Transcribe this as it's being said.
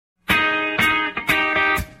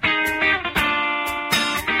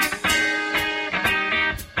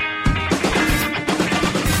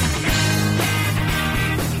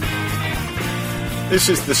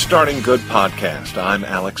This is the Starting Good podcast. I'm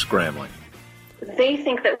Alex Gramling. They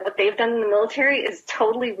think that what they've done in the military is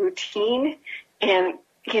totally routine and,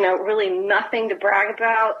 really nothing to brag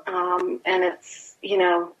about. And it's,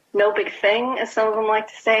 no big thing, as some of them like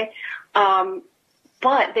to say.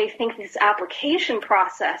 But they think this application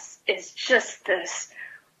process is just this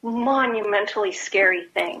monumentally scary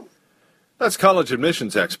thing. That's college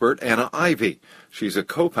admissions expert Anna Ivey. She's a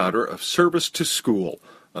co-founder of Service to School,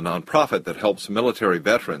 a nonprofit that helps military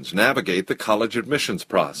veterans navigate the college admissions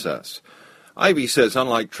process. Ivey says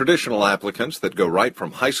unlike traditional applicants that go right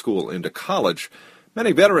from high school into college,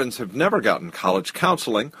 many veterans have never gotten college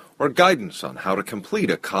counseling or guidance on how to complete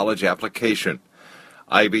a college application.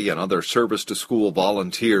 Ivey and other Service to School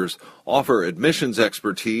volunteers offer admissions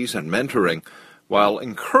expertise and mentoring while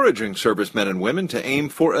encouraging servicemen and women to aim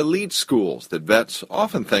for elite schools that vets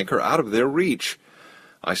often think are out of their reach.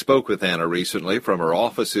 I spoke with Anna recently from her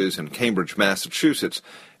offices in Cambridge, Massachusetts,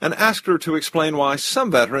 and asked her to explain why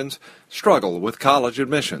some veterans struggle with college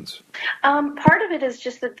admissions. Part of it is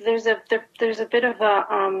just that there's a bit of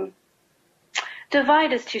a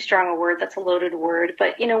divide is too strong a word. That's a loaded word.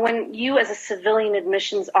 But, when you as a civilian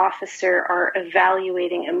admissions officer are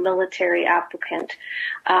evaluating a military applicant,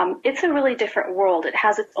 it's a really different world. It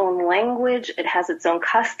has its own language. It has its own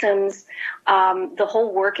customs. The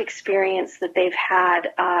whole work experience that they've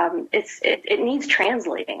had, it needs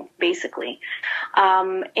translating, basically.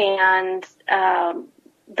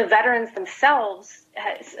 The veterans themselves,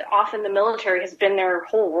 often the military has been their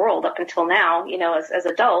whole world up until now, as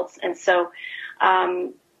adults. And so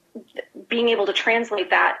being able to translate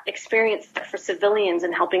that experience for civilians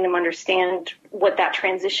and helping them understand what that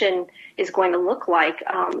transition is going to look like,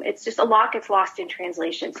 it's just a lot gets lost in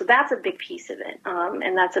translation. So that's a big piece of it.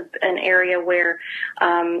 And that's an area where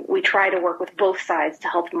we try to work with both sides to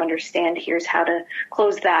help them understand here's how to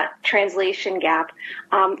close that translation gap.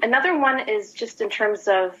 Another one is just in terms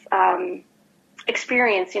of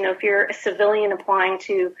experience. If you're a civilian applying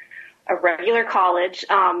to a regular college,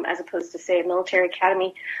 as opposed to, say, a military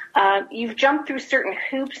academy, you've jumped through certain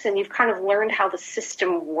hoops and you've kind of learned how the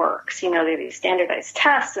system works. There are these standardized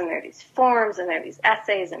tests and there are these forms and there are these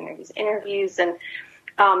essays and there are these interviews, and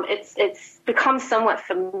it's become somewhat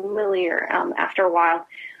familiar after a while.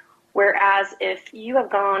 Whereas if you have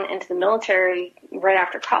gone into the military right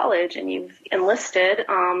after college and you've enlisted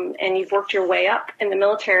and you've worked your way up in the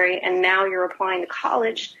military and now you're applying to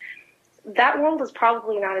college, that world is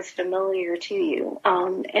probably not as familiar to you.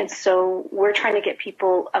 And so we're trying to get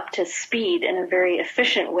people up to speed in a very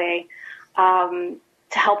efficient way to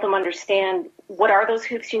help them understand what are those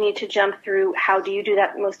hoops you need to jump through, how do you do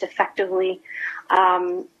that most effectively.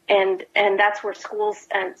 And that's where schools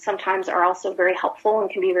sometimes are also very helpful and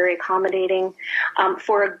can be very accommodating.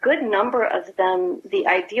 For a good number of them, the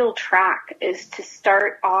ideal track is to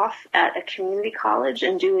start off at a community college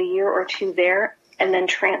and do a year or two there, and then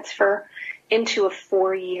transfer into a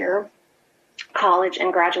 4-year college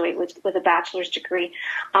and graduate with a bachelor's degree.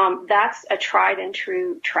 That's a tried and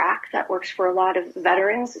true track that works for a lot of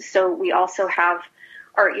veterans. So we also have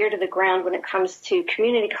our ear to the ground when it comes to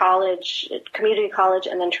community college,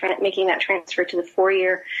 and then making that transfer to the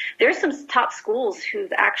 4-year. There's some top schools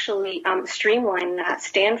who've actually streamlined that.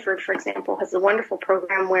 Stanford, for example, has a wonderful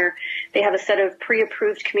program where they have a set of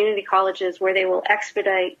pre-approved community colleges where they will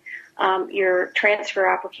expedite your transfer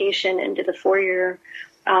application into the 4-year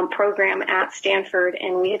program at Stanford,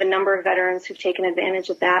 and we have a number of veterans who've taken advantage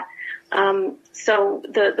of that. So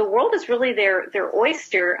the world is really their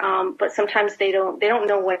oyster, but sometimes they don't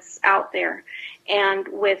know what's out there. And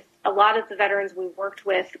with a lot of the veterans we've worked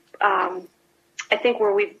with, I think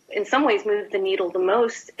where we've in some ways moved the needle the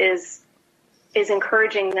most is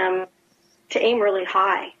encouraging them to aim really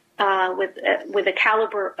high. With a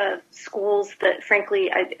caliber of schools that,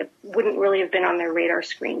 frankly, I wouldn't really have been on their radar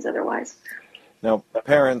screens otherwise. Now,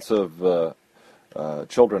 parents of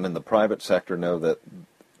children in the private sector know that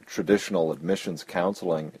traditional admissions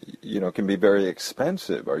counseling, can be very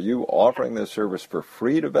expensive. Are you offering this service for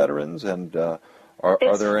free to veterans, and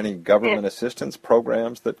are there any government assistance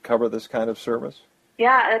programs that cover this kind of service?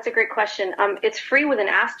 Yeah, that's a great question. It's free with an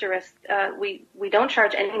asterisk. We don't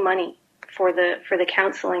charge any money for the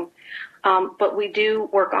counseling, but we do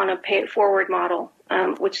work on a pay it forward model,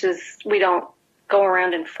 which is we don't go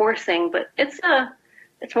around enforcing, but it's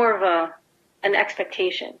more of an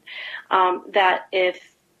expectation that if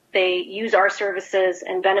they use our services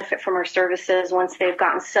and benefit from our services once they've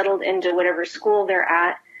gotten settled into whatever school they're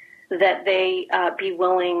at, that they be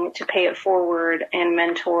willing to pay it forward and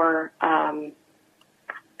mentor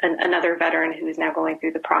another veteran who is now going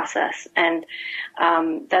through the process. And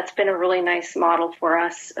that's been a really nice model for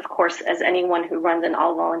us. Of course, as anyone who runs an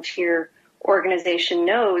all-volunteer organization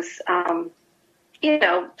knows,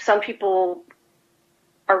 some people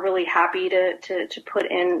are really happy to put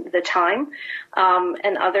in the time,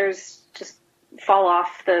 and others just fall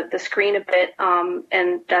off the screen a bit,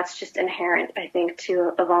 and that's just inherent, I think,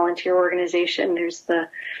 to a volunteer organization. There's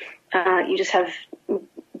you just have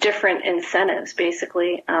different incentives,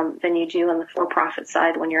 basically, than you do on the for-profit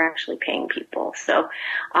side when you're actually paying people. So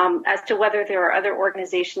as to whether there are other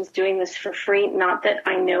organizations doing this for free, not that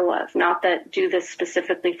I know of, not that do this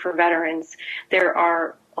specifically for veterans. There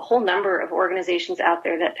are a whole number of organizations out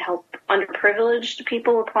there that help underprivileged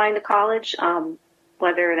people applying to college,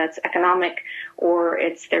 whether that's economic or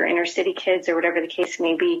it's their inner city kids or whatever the case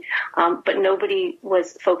may be. But nobody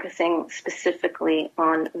was focusing specifically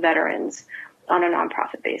on veterans on a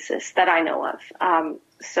nonprofit basis that I know of.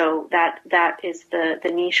 So that is the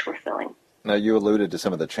niche we're filling. Now, you alluded to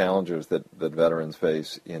some of the challenges that veterans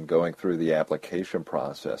face in going through the application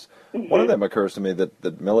process. Mm-hmm. One of them occurs to me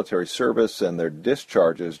that military service and their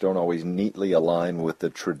discharges don't always neatly align with the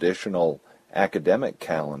traditional academic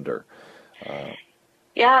calendar.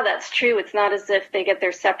 Yeah, that's true. It's not as if they get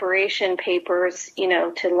their separation papers,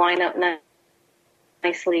 to line up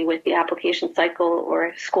nicely with the application cycle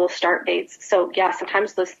or school start dates. So yeah,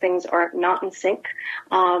 sometimes those things are not in sync.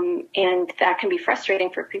 And that can be frustrating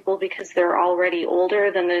for people because they're already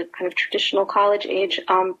older than the kind of traditional college age.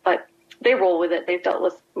 But they roll with it. They've dealt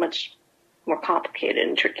with much more complicated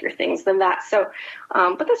and trickier things than that. So,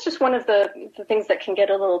 but that's just one of the things that can get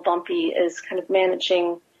a little bumpy is kind of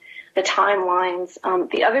managing the timelines.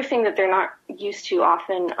 The other thing that they're not used to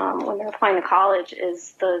often when they're applying to college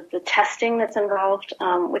is the testing that's involved,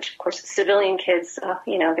 which, of course, civilian kids,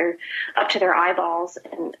 they're up to their eyeballs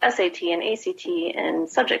in SAT and ACT and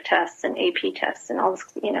subject tests and AP tests and all this,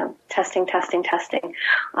 testing.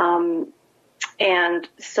 And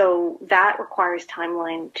so that requires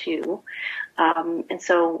timeline, too. And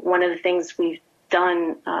so one of the things we've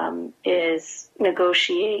done is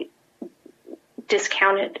negotiate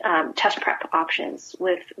discounted test prep options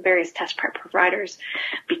with various test prep providers,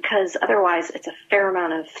 because otherwise it's a fair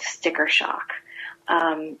amount of sticker shock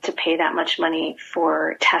to pay that much money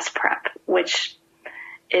for test prep, which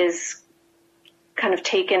is kind of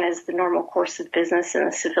taken as the normal course of business in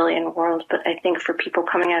the civilian world. But I think for people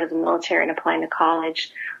coming out of the military and applying to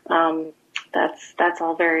college, that's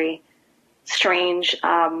all very strange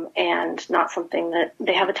and not something that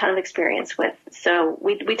they have a ton of experience with. So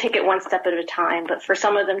we take it one step at a time, but for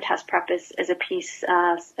some of them, test prep is a piece,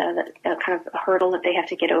 that kind of a hurdle that they have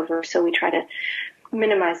to get over. So we try to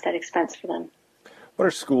minimize that expense for them. What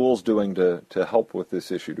are schools doing to help with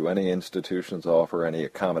this issue? Do any institutions offer any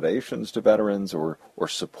accommodations to veterans or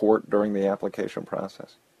support during the application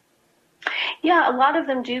process? Yeah, a lot of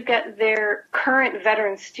them do get their current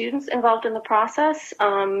veteran students involved in the process.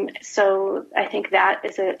 So I think that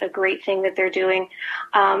is a great thing that they're doing.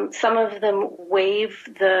 Some of them waive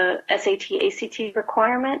the SAT, ACT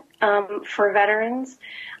requirement for veterans,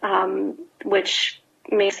 which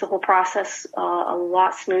makes the whole process a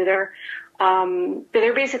lot smoother. But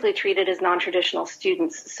they're basically treated as non-traditional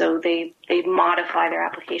students, so they modify their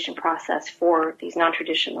application process for these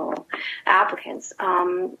non-traditional applicants.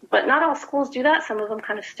 But not all schools do that. Some of them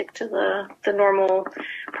kind of stick to the normal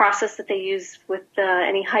process that they use with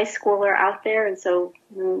any high schooler out there, and so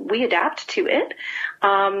we adapt to it.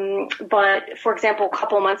 But, for example, a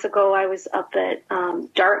couple of months ago, I was up at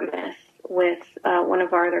Dartmouth with one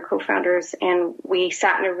of our other co-founders, and we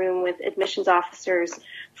sat in a room with admissions officers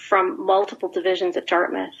from multiple divisions at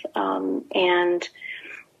Dartmouth, and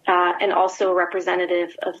also a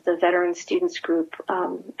representative of the veteran students group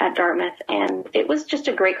at Dartmouth. And it was just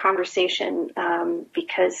a great conversation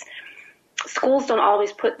because schools don't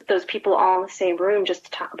always put those people all in the same room just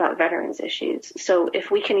to talk about veterans issues. So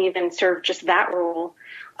if we can even serve just that role,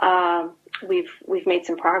 we've made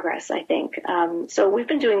some progress, I think. So we've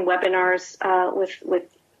been doing webinars with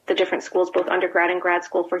the different schools, both undergrad and grad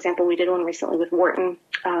school. For example, we did one recently with Wharton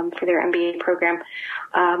for their MBA program.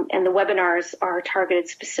 And the webinars are targeted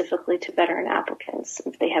specifically to veteran applicants.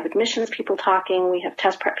 If they have admissions people talking, we have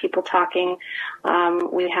test prep people talking.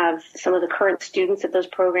 We have some of the current students at those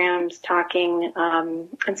programs talking.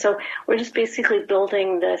 And so we're just basically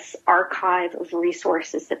building this archive of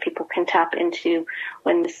resources that people can tap into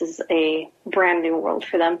when this is a brand new world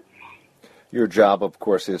for them. Your job, of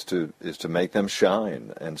course, is to make them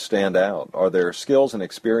shine and stand out. Are there skills and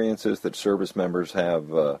experiences that service members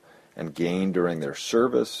have and gain during their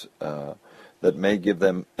service that may give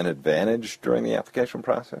them an advantage during the application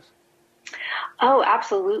process? Oh,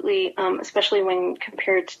 absolutely, especially when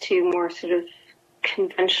compared to more sort of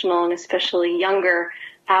conventional and especially younger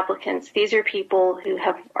applicants. These are people who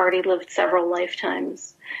have already lived several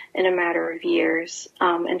lifetimes in a matter of years,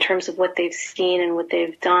 in terms of what they've seen and what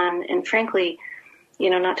they've done. And frankly,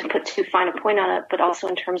 not to put too fine a point on it, but also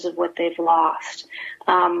in terms of what they've lost.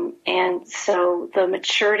 And so the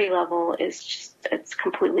maturity level is it's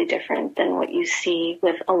completely different than what you see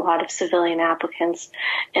with a lot of civilian applicants.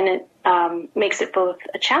 And it makes it both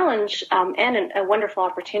a challenge and a wonderful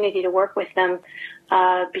opportunity to work with them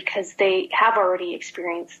because they have already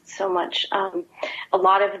experienced so much. A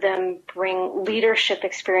lot of them bring leadership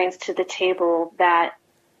experience to the table that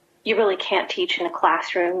you really can't teach in a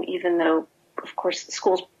classroom, even though, of course,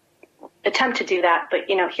 schools attempt to do that. But,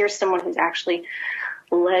 here's someone who's actually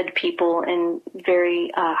led people in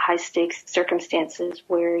very high-stakes circumstances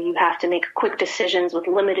where you have to make quick decisions with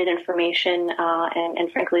limited information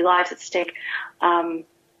and frankly, lives at stake.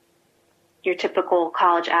 Your typical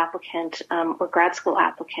college applicant or grad school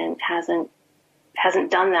applicant hasn't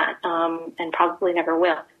done that and probably never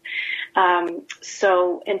will.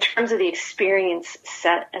 So in terms of the experience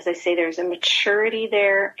set, as I say, there's a maturity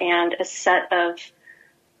there and a set of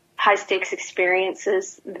high-stakes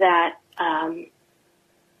experiences that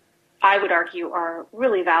I would argue are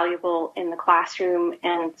really valuable in the classroom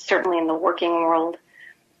and certainly in the working world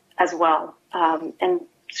as well. And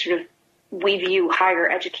sort of we view higher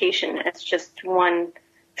education as just one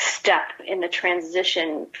step in the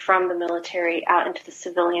transition from the military out into the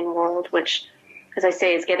civilian world, which, as I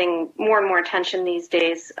say, is getting more and more attention these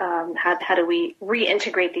days. How do we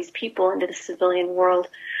reintegrate these people into the civilian world?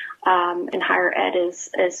 And higher ed is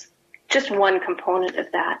just one component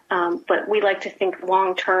of that. But we like to think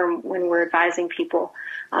long term when we're advising people.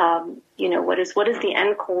 What is the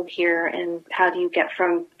end goal here, and how do you get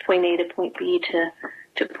from point A to point B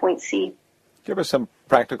to point C? Give us some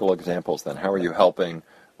practical examples then. How are you helping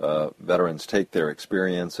veterans take their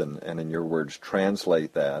experience and, in your words,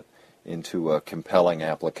 translate that into a compelling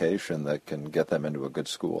application that can get them into a good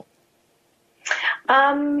school?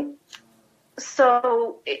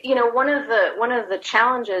 So, one of the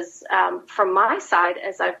challenges from my side,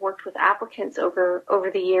 as I've worked with applicants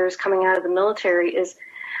over the years coming out of the military, is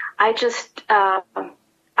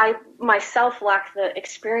I myself lack the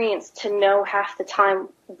experience to know half the time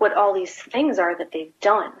what all these things are that they've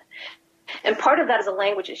done. And part of that is a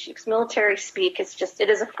language issue, because military speak it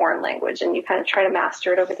is a foreign language, and you kind of try to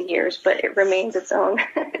master it over the years, but it remains its own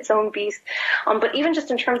beast. But even just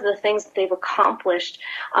in terms of the things that they've accomplished,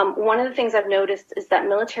 one of the things I've noticed is that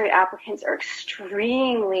military applicants are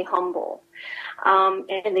extremely humble.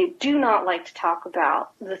 And they do not like to talk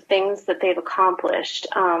about the things that they've accomplished,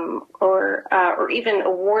 or even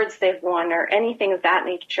awards they've won or anything of that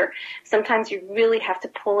nature. Sometimes you really have to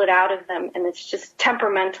pull it out of them, and it's just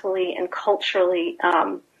temperamentally and culturally.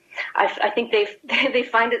 I think they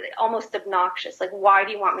find it almost obnoxious. Like, why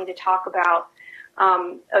do you want me to talk about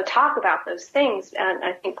those things? And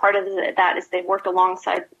I think part of that is they've worked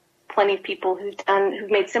alongside plenty of people who've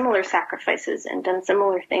made similar sacrifices and done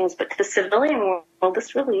similar things, but to the civilian world,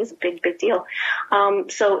 this really is a big deal.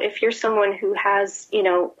 So if you're someone who has,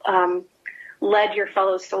 led your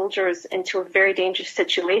fellow soldiers into a very dangerous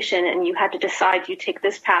situation, and you had to decide you take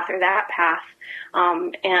this path or that path,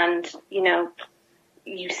 and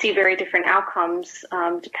you see very different outcomes,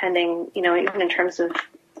 depending, even in terms of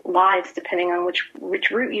lives, depending on which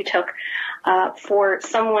route you took. For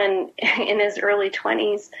someone in his early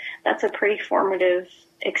 20s, that's a pretty formative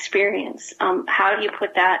experience. How do you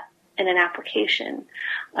put that in an application?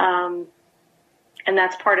 And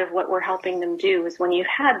that's part of what we're helping them do, is when you've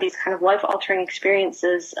had these kind of life-altering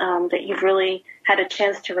experiences that you've really had a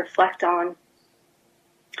chance to reflect on,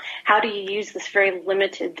 how do you use this very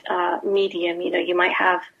limited medium? You might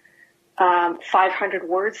have 500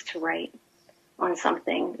 words to write on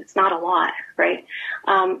something. It's not a lot, right?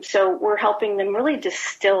 So we're helping them really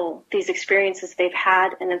distill these experiences they've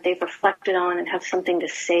had and that they've reflected on and have something to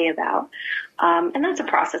say about. And that's a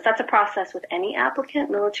process. That's a process with any applicant,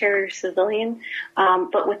 military or civilian.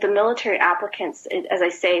 But with the military applicants, as I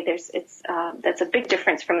say, that's a big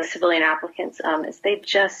difference from the civilian applicants, is they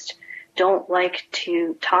just don't like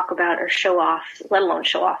to talk about or show off, let alone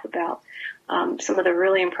show off about some of the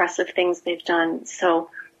really impressive things they've done. So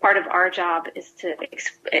part of our job is to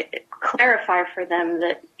clarify for them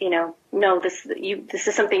that, no, this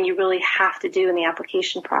is something you really have to do in the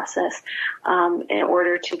application process in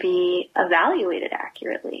order to be evaluated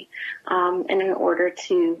accurately, and in order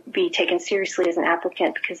to be taken seriously as an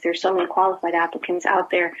applicant, because there's so many qualified applicants out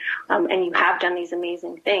there, and you have done these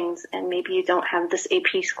amazing things, and maybe you don't have this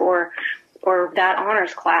AP score or that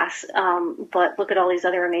honors class, but look at all these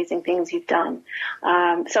other amazing things you've done.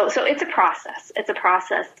 So it's a process. It's a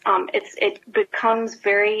process. It becomes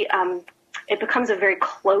a very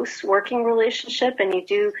close working relationship, and you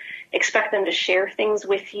do expect them to share things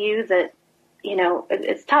with you that,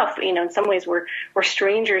 it's tough. In some ways we're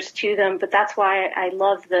strangers to them, but that's why I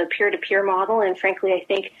love the peer-to-peer model. And frankly, I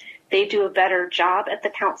think they do a better job at the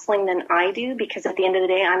counseling than I do, because at the end of the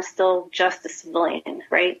day, I'm still just a civilian,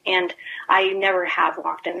 right? And I never have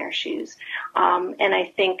walked in their shoes. And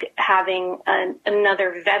I think having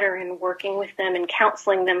another veteran working with them and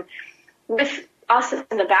counseling them with us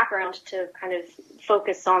in the background to kind of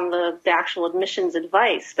focus on the actual admissions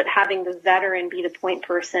advice, but having the veteran be the point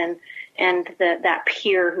person and that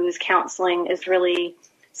peer who's counseling is really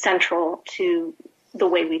central to the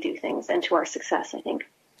way we do things and to our success, I think.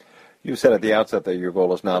 You said at the outset that your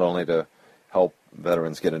goal is not only to help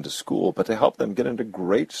veterans get into school, but to help them get into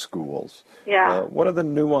great schools. Yeah. What are the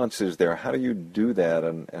nuances there? How do you do that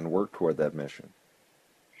and work toward that mission?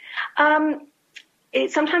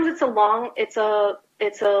 Sometimes it's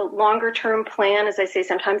a longer term plan. As I say,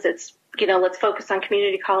 sometimes it's, let's focus on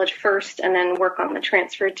community college first and then work on the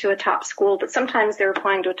transfer to a top school. But sometimes they're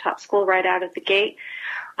applying to a top school right out of the gate.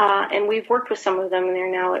 And we've worked with some of them, and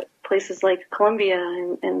they're now at places like Columbia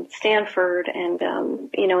and Stanford and,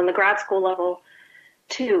 in the grad school level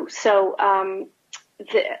too. So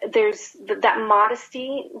there's that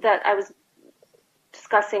modesty that I was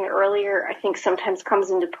discussing earlier, I think sometimes comes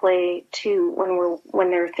into play too when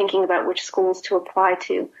they're thinking about which schools to apply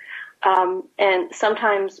to. And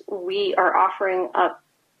sometimes we are offering up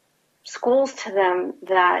schools to them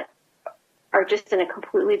that are just in a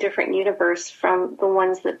completely different universe from the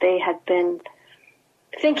ones that they had been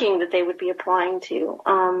thinking that they would be applying to.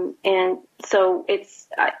 And so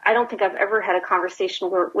I don't think I've ever had a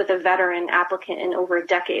conversation with a veteran applicant in over a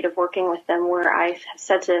decade of working with them where I have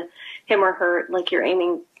said to him or her, like, you're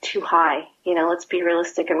aiming too high, let's be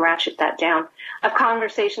realistic and ratchet that down. I have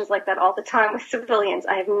conversations like that all the time with civilians.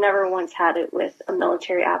 I have never once had it with a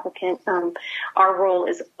military applicant. Our role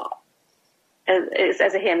is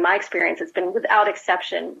in my experience, it's been without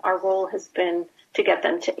exception, our role has been to get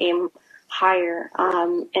them to aim higher.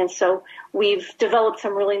 And so we've developed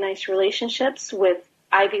some really nice relationships with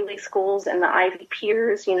Ivy League schools and the Ivy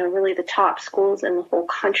peers, really the top schools in the whole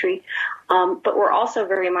country. But we're also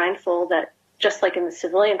very mindful that just like in the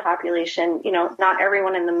civilian population, not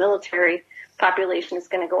everyone in the military population is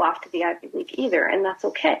going to go off to the Ivy League either, and that's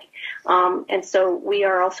okay. And so we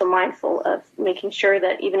are also mindful of making sure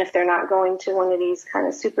that even if they're not going to one of these kind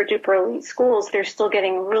of super duper elite schools, they're still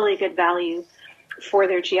getting really good value for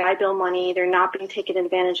their GI Bill money. They're not being taken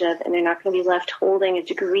advantage of, and they're not going to be left holding a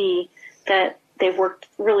degree that they've worked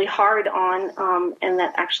really hard on, and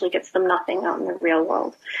that actually gets them nothing out in the real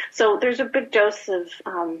world. So there's a big dose of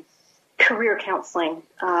career counseling,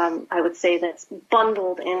 I would say, that's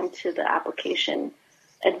bundled into the application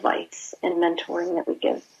advice and mentoring that we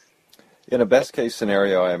give. In a best-case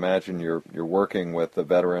scenario, I imagine you're working with a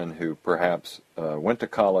veteran who perhaps went to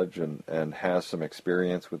college and has some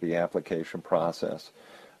experience with the application process.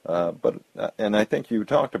 And I think you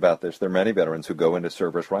talked about this. There are many veterans who go into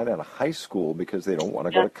service right out of high school because they don't want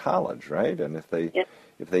to go to college, right? And if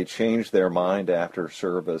they change their mind after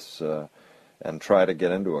service and try to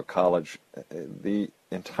get into a college, the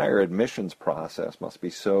entire admissions process must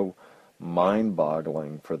be so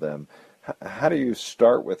mind-boggling for them. How do you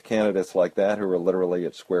start with candidates like that who are literally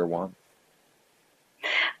at square one?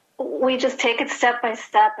 We just take it step by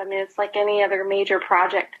step. I mean, it's like any other major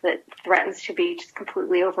project that threatens to be just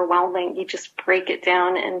completely overwhelming. You just break it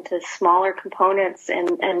down into smaller components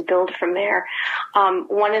and build from there.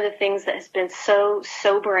 One of the things that has been so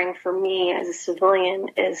sobering for me as a civilian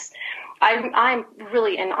is I'm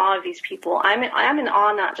really in awe of these people. I'm in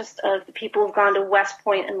awe not just of the people who've gone to West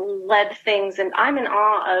Point and led things, and I'm in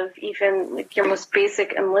awe of even like your most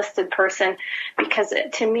basic enlisted person, because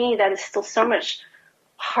to me that is still so much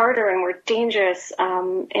harder and more dangerous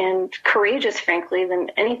and courageous, frankly,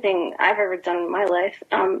 than anything I've ever done in my life.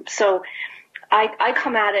 So I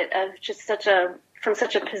come at it of just from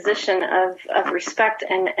such a position of respect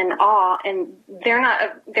and awe, and they're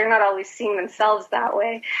not always seeing themselves that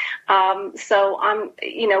way. So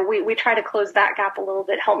we try to close that gap a little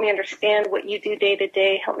bit. Help me understand what you do day to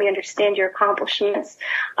day. Help me understand your accomplishments.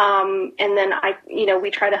 And then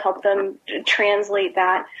we try to help them translate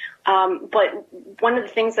that. But one of the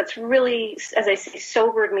things that's really, as I say,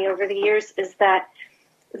 sobered me over the years is that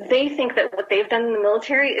they think that what they've done in the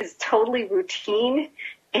military is totally routine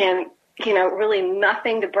and really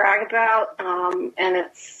nothing to brag about, and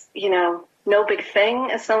it's, no big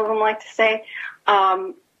thing, as some of them like to say.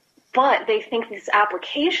 but they think this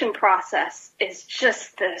application process is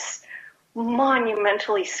just this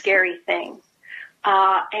monumentally scary thing.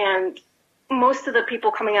 And most of the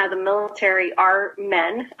people coming out of the military are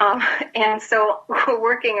men. And so I'm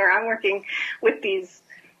working with these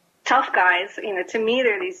tough guys. To me,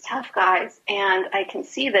 they're these tough guys. And I can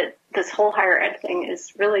see that this whole higher ed thing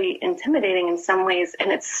is really intimidating in some ways.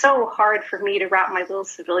 And it's so hard for me to wrap my little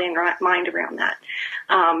civilian mind around that.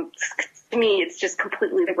 To me, it's just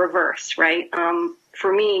completely the reverse, right?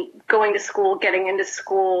 For me, going to school, getting into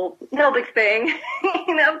school, no big thing.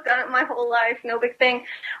 I've done it my whole life, no big thing.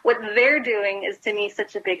 What they're doing is, to me,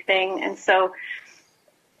 such a big thing. And so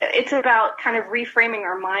it's about kind of reframing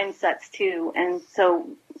our mindsets, too. And so,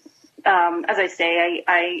 as I say,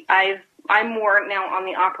 I'm more now on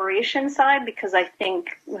the operations side because I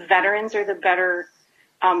think veterans are the better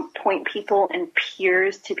point people and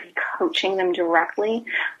peers to be coaching them directly.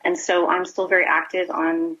 And so I'm still very active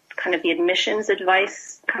on kind of the admissions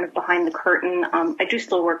advice, kind of behind the curtain. I do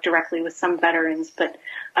still work directly with some veterans, but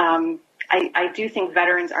I do think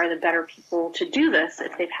veterans are the better people to do this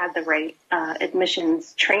if they've had the right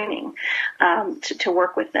admissions training to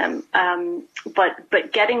work with them.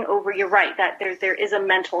 But getting over, you're right, that there is a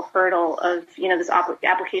mental hurdle of, this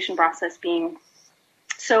application process being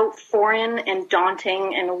so foreign and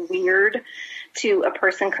daunting and weird to a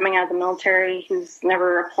person coming out of the military who's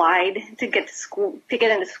never applied to get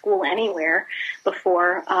into school anywhere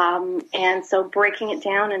before. And so breaking it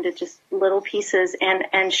down into just little pieces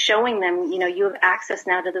and showing them, you have access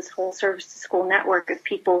now to this whole service to school network of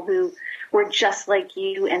people who were just like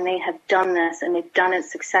you, and they have done this and they've done it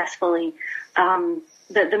successfully.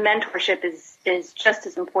 The mentorship is just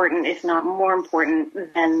as important, if not more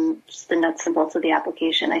important, than just the nuts and bolts of the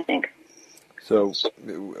application, I think. So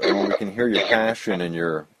we can hear your passion in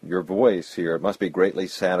your voice here. It must be greatly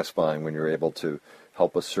satisfying when you're able to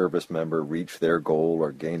help a service member reach their goal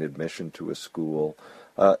or gain admission to a school.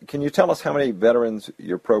 Can you tell us how many veterans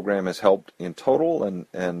your program has helped in total,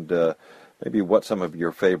 and maybe what some of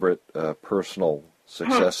your favorite personal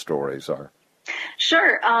success stories are?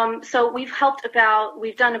 Sure. So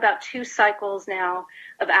we've done about 2 cycles now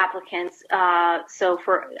of applicants. So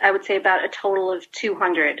I would say about a total of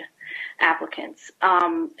 200 applicants.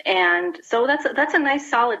 And so that's a nice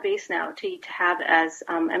solid base now to have as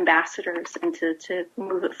ambassadors and to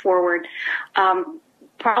move it forward.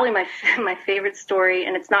 Probably my favorite story,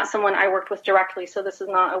 and it's not someone I worked with directly, so this is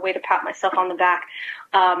not a way to pat myself on the back.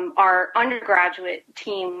 Our undergraduate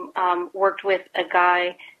team worked with a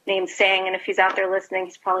guy named Sang, and if he's out there listening,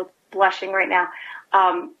 he's probably blushing right now.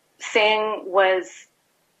 Sang was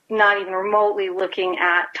not even remotely looking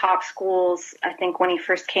at top schools, I think, when he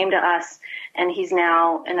first came to us, and he's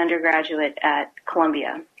now an undergraduate at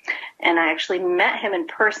Columbia. And I actually met him in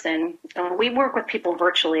person. We work with people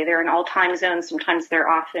virtually. They're in all time zones. Sometimes they're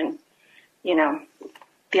off in,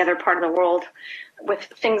 the other part of the world with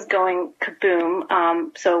things going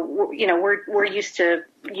kaboom. So, we're used to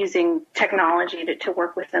using technology to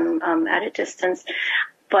work with them at a distance.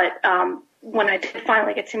 But when I did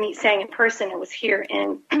finally get to meet Sang in person, it was here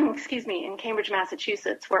in, in Cambridge,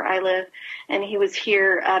 Massachusetts, where I live. And he was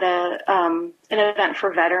here at an event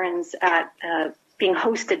for veterans being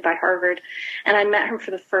hosted by Harvard, and I met him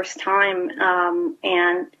for the first time,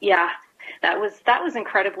 and that was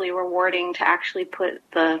incredibly rewarding to actually put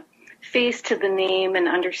the face to the name and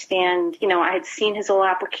understand. I had seen his whole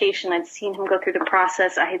application, I'd seen him go through the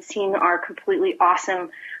process, I had seen our completely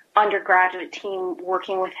awesome undergraduate team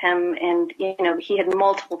working with him, and he had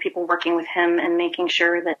multiple people working with him and making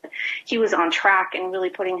sure that he was on track and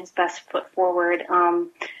really putting his best foot forward.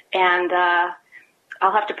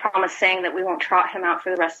 I'll have to promise Sang that we won't trot him out for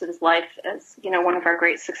the rest of his life as, one of our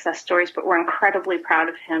great success stories, but we're incredibly proud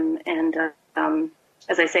of him. And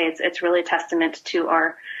as I say, it's really a testament to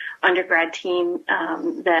our undergrad team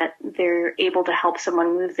that they're able to help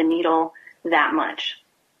someone move the needle that much.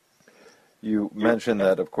 You mentioned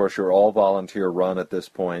that, of course, you're all volunteer run at this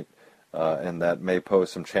point, and that may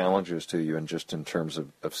pose some challenges to you in terms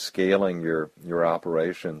of scaling your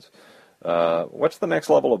operations. What's the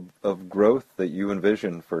next level of growth that you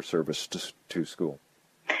envision for Service to School?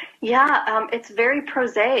 Yeah, it's very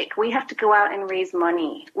prosaic. We have to go out and raise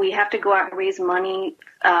money. We so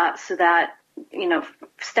that,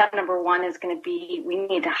 step number 1 is going to be we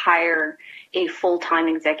need to hire a full-time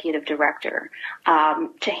executive director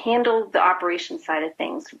to handle the operations side of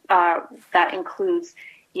things. That includes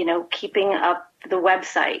keeping up the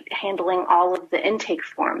website, handling all of the intake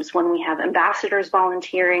forms, when we have ambassadors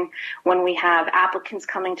volunteering, when we have applicants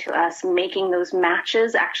coming to us, making those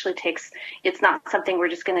matches actually it's not something we're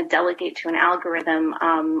just going to delegate to an algorithm.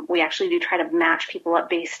 We actually do try to match people up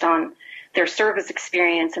based on their service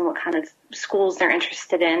experience and what kind of schools they're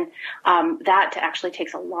interested in. That actually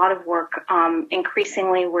takes a lot of work.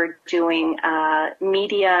 Increasingly, we're doing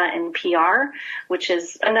media and PR, which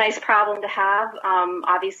is a nice problem to have,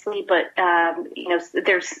 obviously, but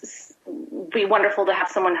there's be wonderful to have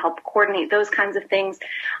someone help coordinate those kinds of things.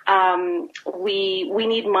 We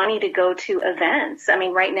need money to go to events. I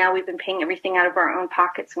mean, right now we've been paying everything out of our own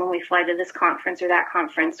pockets when we fly to this conference or that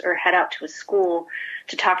conference or head out to a school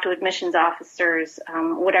to talk to admissions officers,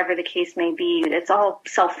 whatever the case may be. It's all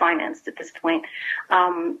self-financed at this point.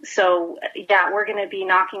 So we're going to be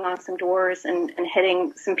knocking on some doors and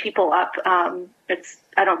hitting some people up.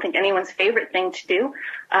 I don't think anyone's favorite thing to do,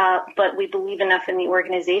 but we believe enough in the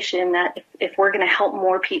organization that if we're going to help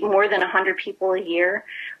more than 100 people a year,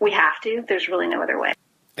 we have to. There's really no other way.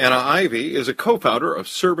 Anna Ivey is a co-founder of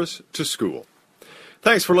Service to School.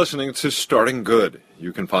 Thanks for listening to Starting Good.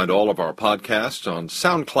 You can find all of our podcasts on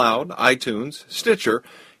SoundCloud, iTunes, Stitcher,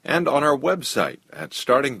 and on our website at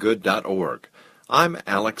startinggood.org. I'm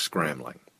Alex Gramling.